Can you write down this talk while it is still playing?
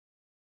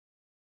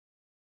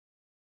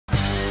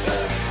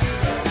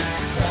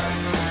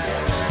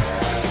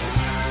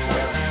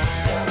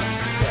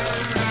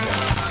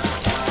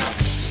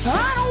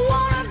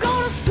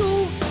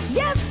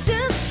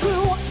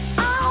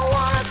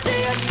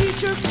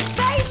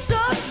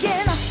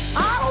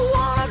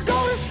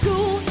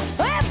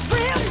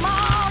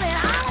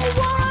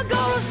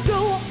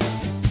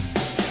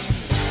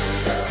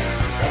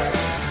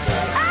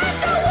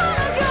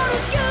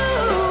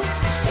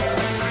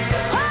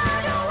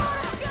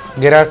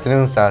Good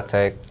afternoon, South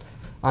Tech.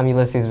 I'm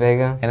Ulysses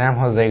Vega. And I'm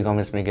Jose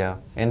Gomez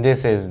Miguel. And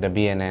this is the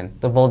BNN,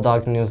 the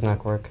Bulldog News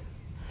Network.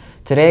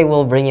 Today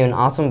we'll bring you an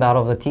awesome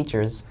battle of the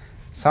teachers.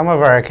 Some of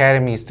our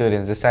Academy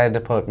students decided to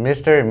put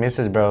Mr. and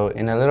Mrs. Bro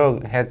in a little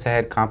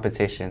head-to-head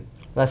competition.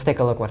 Let's take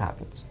a look what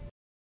happens.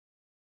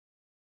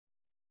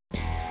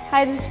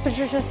 Hi, this is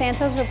Patricia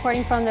Santos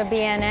reporting from the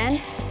BNN,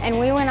 and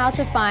we went out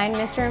to find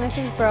Mr. and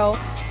Mrs. Bro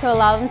to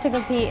allow them to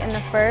compete in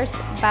the first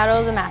Battle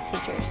of the Math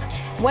Teachers.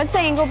 What's the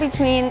angle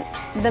between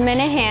the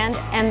minute hand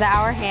and the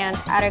hour hand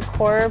at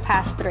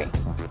 3:15?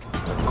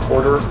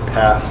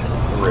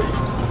 3:15,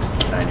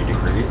 90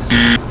 degrees.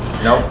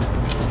 Nope.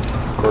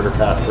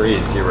 3:15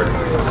 is 0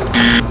 degrees.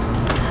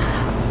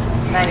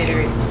 90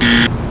 degrees.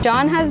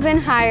 John has been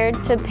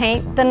hired to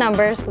paint the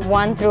numbers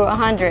 1 through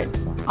 100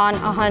 on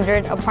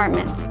 100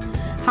 apartments.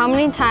 How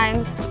many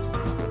times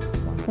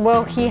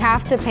will he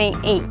have to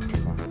paint 8?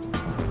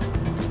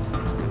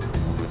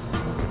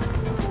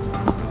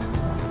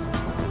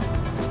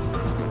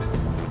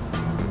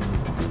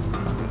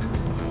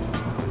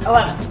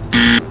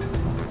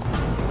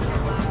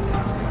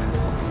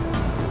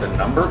 The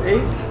number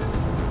 8?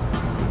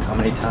 How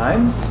many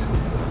times?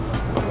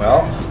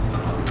 Well,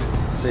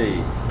 let's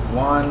see.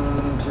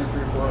 1, 2,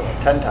 3, 4,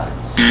 10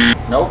 times.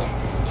 Nope.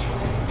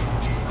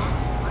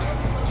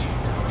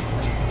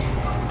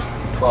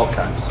 12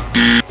 times.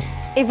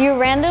 If you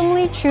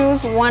randomly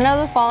choose one of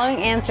the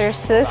following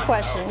answers to this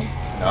question.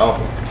 No.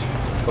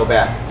 Go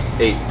back.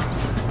 8.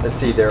 Let's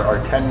see, there are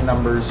 10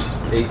 numbers,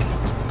 8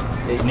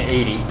 and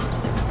 80.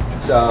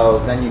 So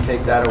then you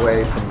take that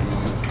away from the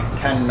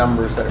 10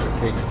 numbers that it would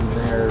take from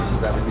there, so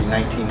that would be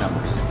 19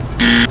 numbers.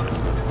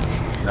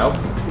 Nope.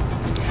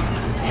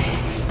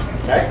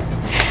 Okay.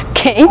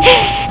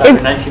 It's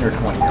either 19 or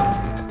 20.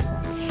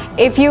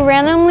 If you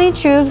randomly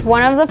choose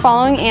one of the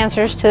following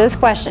answers to this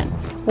question,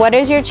 what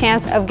is your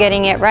chance of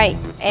getting it right?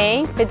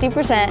 A,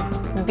 50%,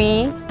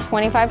 B,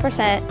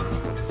 25%,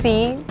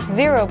 C,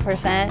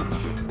 0%,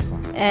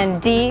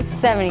 and D,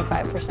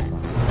 75%.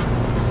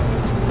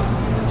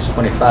 It's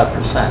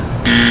 25%.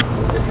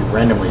 If you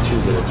randomly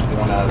choose it, it's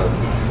 1 out of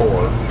 4,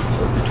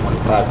 so it'd be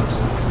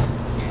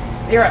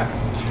 25%. 0.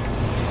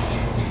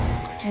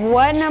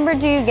 What number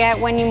do you get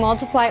when you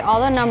multiply all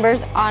the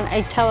numbers on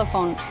a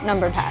telephone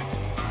number pad?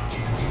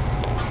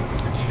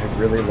 A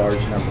really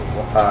large number.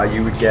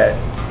 You would get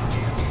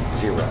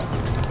 0.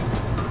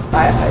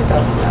 I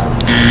don't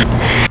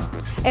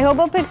know. A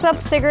hobo picks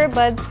up cigarette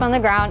butts from the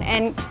ground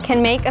and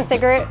can make a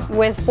cigarette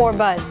with 4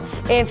 buds.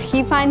 If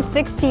he finds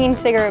 16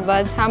 cigarette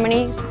butts, how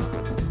many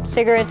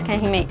cigarettes can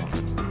he make?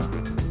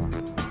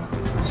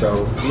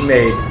 So he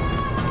made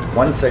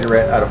 1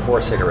 cigarette out of 4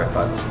 cigarette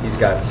butts. He's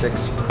got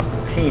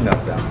 16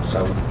 of them,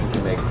 so he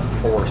can make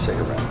 4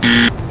 cigarettes.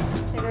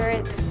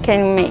 Cigarettes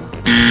can you make?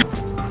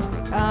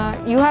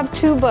 You have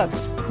 2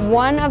 books.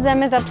 One of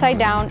them is upside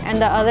down and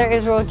the other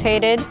is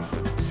rotated,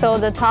 so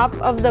the top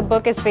of the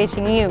book is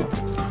facing you.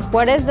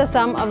 What is the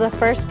sum of the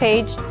first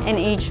page in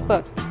each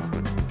book?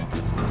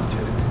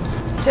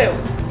 2.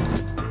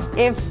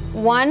 If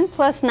 1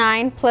 plus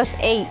 9 plus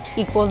 8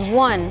 equals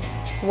 1,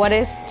 what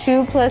is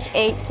 2 plus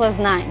 8 plus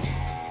 9?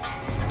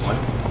 1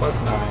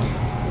 plus 9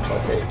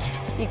 plus 8.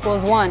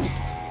 Equals 1.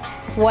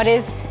 What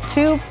is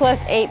 2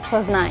 plus 8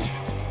 plus 9?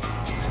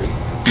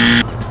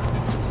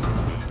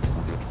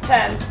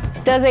 10.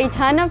 Does a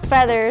ton of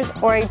feathers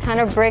or a ton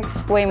of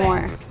bricks weigh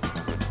more?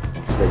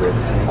 They're the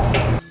same.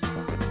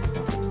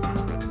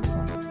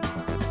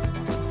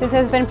 This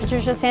has been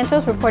Patricia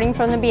Santos reporting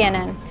from the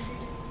BNN.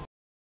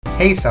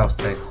 Hey, South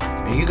Tech.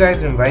 Are you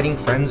guys inviting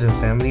friends and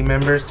family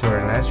members to our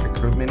last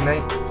recruitment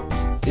night?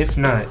 If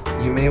not,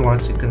 you may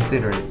want to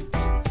consider it.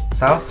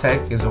 South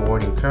Tech is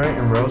awarding current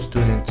enrolled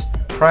students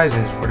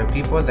prizes for the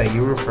people that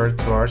you refer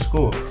to our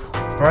school.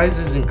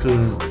 Prizes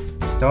include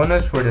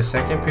donuts for the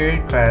second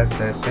period class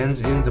that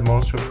sends in the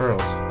most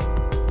referrals.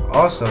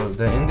 Also,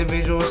 the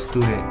individual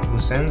student who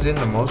sends in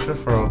the most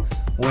referral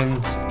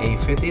wins a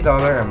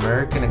 $50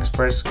 American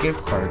Express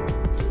gift card.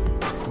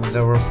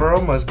 The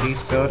referral must be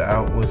filled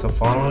out with the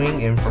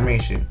following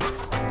information: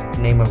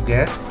 name of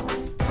guest,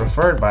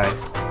 referred by,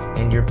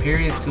 and your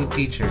period 2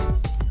 teacher.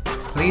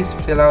 Please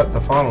fill out the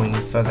following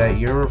so that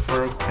your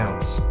referral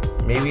counts.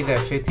 Maybe that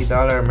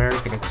 $50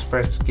 American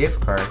Express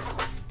gift card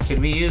could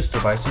be used to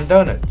buy some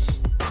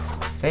donuts.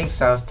 Thanks,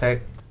 South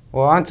Tech.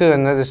 Well, on to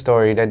another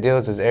story that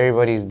deals with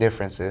everybody's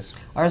differences.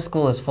 Our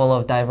school is full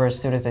of diverse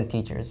students and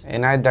teachers.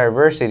 And our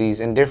diversities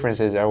and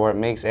differences are what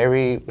makes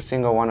every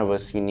single one of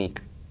us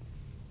unique.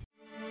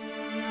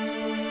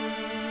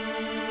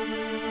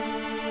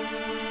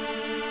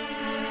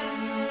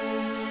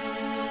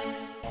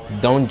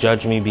 Don't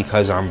judge me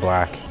because I'm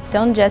black.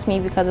 Don't judge me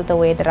because of the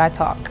way that I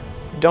talk.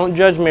 Don't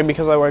judge me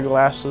because I wear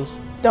glasses.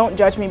 Don't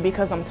judge me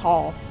because I'm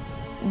tall.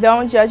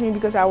 Don't judge me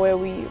because I wear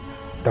weave.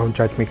 Don't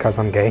judge me because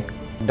I'm gay.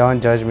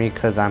 Don't judge me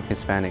because I'm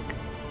Hispanic.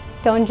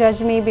 Don't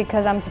judge me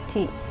because I'm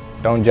petite.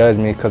 Don't judge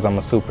me because I'm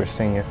a super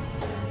singer.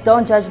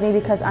 Don't judge me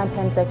because I'm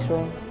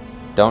pansexual.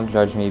 Don't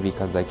judge me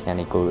because I can't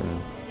eat gluten.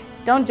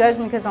 Don't judge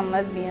me because I'm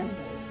lesbian.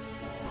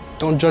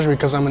 Don't judge me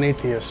because I'm an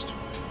atheist.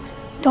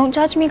 Don't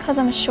judge me because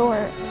I'm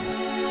short.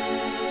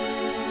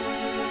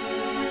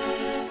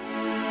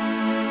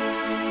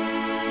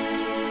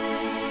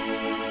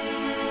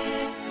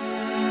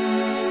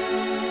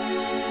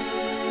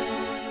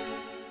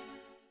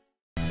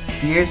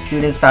 Dear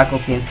students,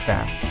 faculty, and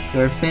staff,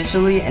 you are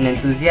officially and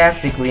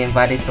enthusiastically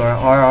invited to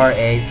our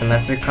RRA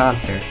semester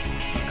concert.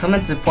 Come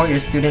and support your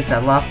students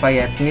at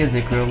Lafayette's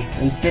Music Room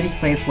in City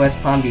Place,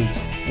 West Palm Beach.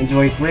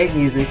 Enjoy great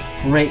music,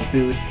 great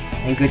food,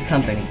 and good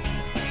company.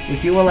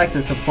 If you would like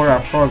to support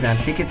our program,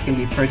 tickets can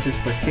be purchased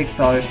for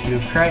 $6 through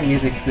current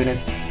music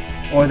students,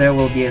 or there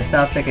will be a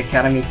South Tech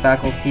Academy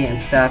faculty and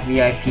staff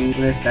VIP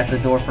list at the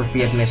door for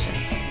free admission.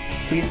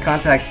 Please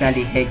contact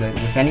Sandy Haygood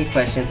with any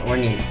questions or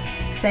needs.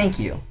 Thank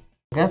you.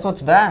 Guess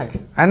what's back?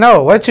 I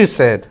know what you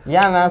said.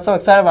 Yeah, man, I'm so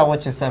excited about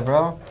what you said,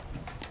 bro.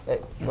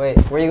 Wait, where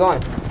are you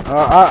going?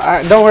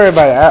 Don't worry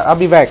about it. I'll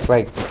be back.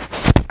 Like,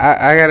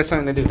 I got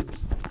something to do.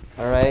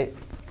 All right,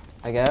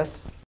 I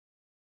guess.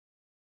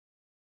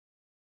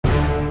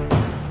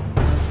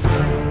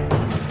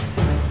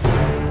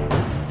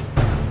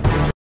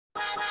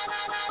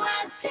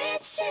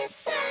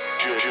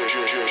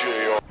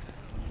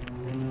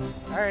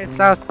 Alright,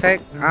 South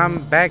Tech,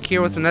 I'm back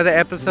here with another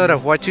episode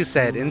of What You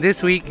Said, and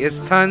this week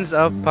is tons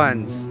of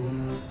puns.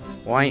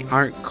 Why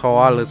aren't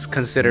koalas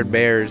considered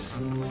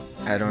bears?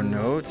 I don't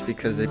know. It's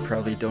because they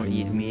probably don't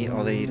eat meat.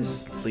 All they eat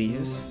is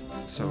leaves.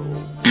 So.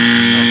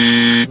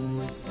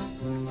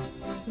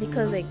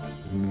 Because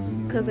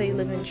they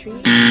live in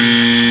trees.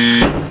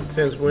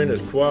 Since when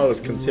is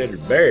koalas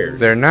considered bears?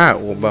 They're not,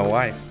 but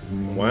why?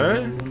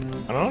 Why?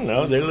 I don't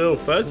know. They're little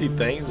fuzzy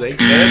things. They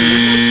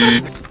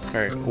can.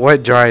 Alright,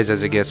 what dries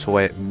as it gets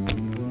wet?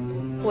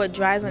 What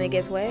dries when it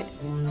gets wet?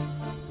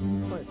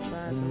 What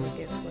dries when it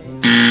gets wet?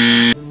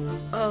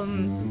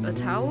 A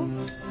towel?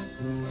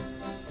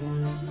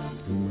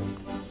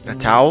 A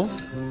towel?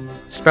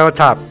 Spell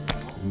top.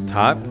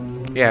 Top?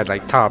 Yeah,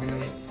 like top.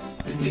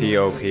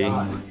 T-O-P.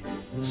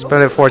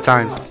 Spell it 4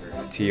 times.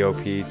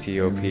 T-O-P,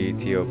 T-O-P,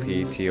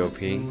 T-O-P,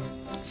 T-O-P.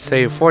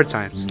 Say it 4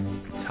 times.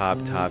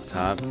 Top, top,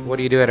 top. What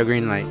do you do at a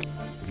green light?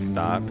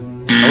 Stop.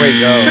 Oh, wait,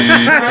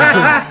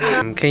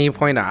 go. Can you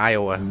point to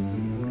Iowa?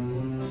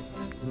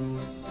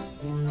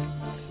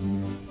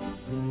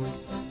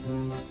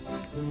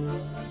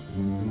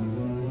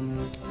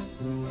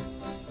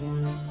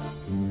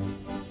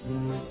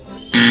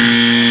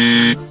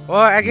 Well,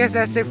 I guess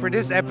that's it for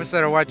this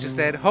episode of What You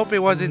Said. Hope it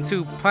wasn't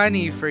too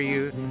punny for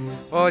you.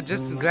 Well,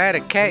 just glad a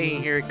cat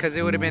ain't here because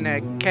it would have been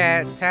a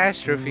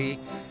catastrophe.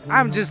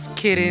 I'm just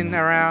kidding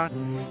around.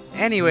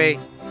 Anyway,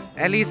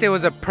 at least it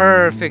was a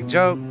perfect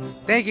joke.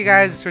 Thank you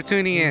guys for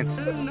tuning in.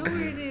 I don't know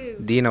where it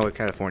is. Do you know what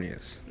California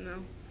is? No.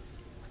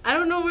 I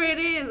don't know where it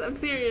is. I'm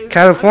serious.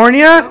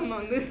 California? Come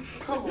on, this.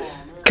 Come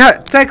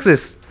on.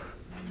 Texas.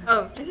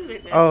 Oh, Texas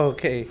right there. Oh,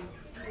 okay.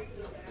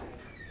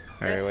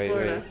 Alright,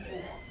 wait.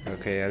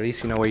 Okay, at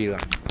least you know where you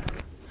are.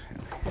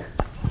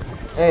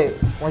 Hey,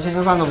 weren't you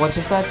just on the What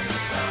You Said?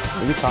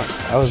 What are you talking?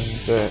 I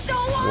was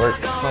work.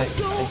 But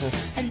it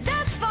just...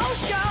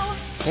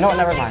 You know what?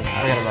 Never mind.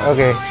 Forget about it.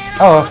 Okay.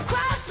 Oh,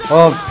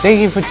 well, thank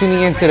you for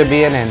tuning in to the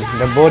BNN,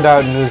 the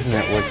Bulldog News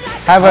Network.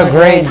 Have a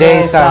great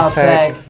day, South Tech.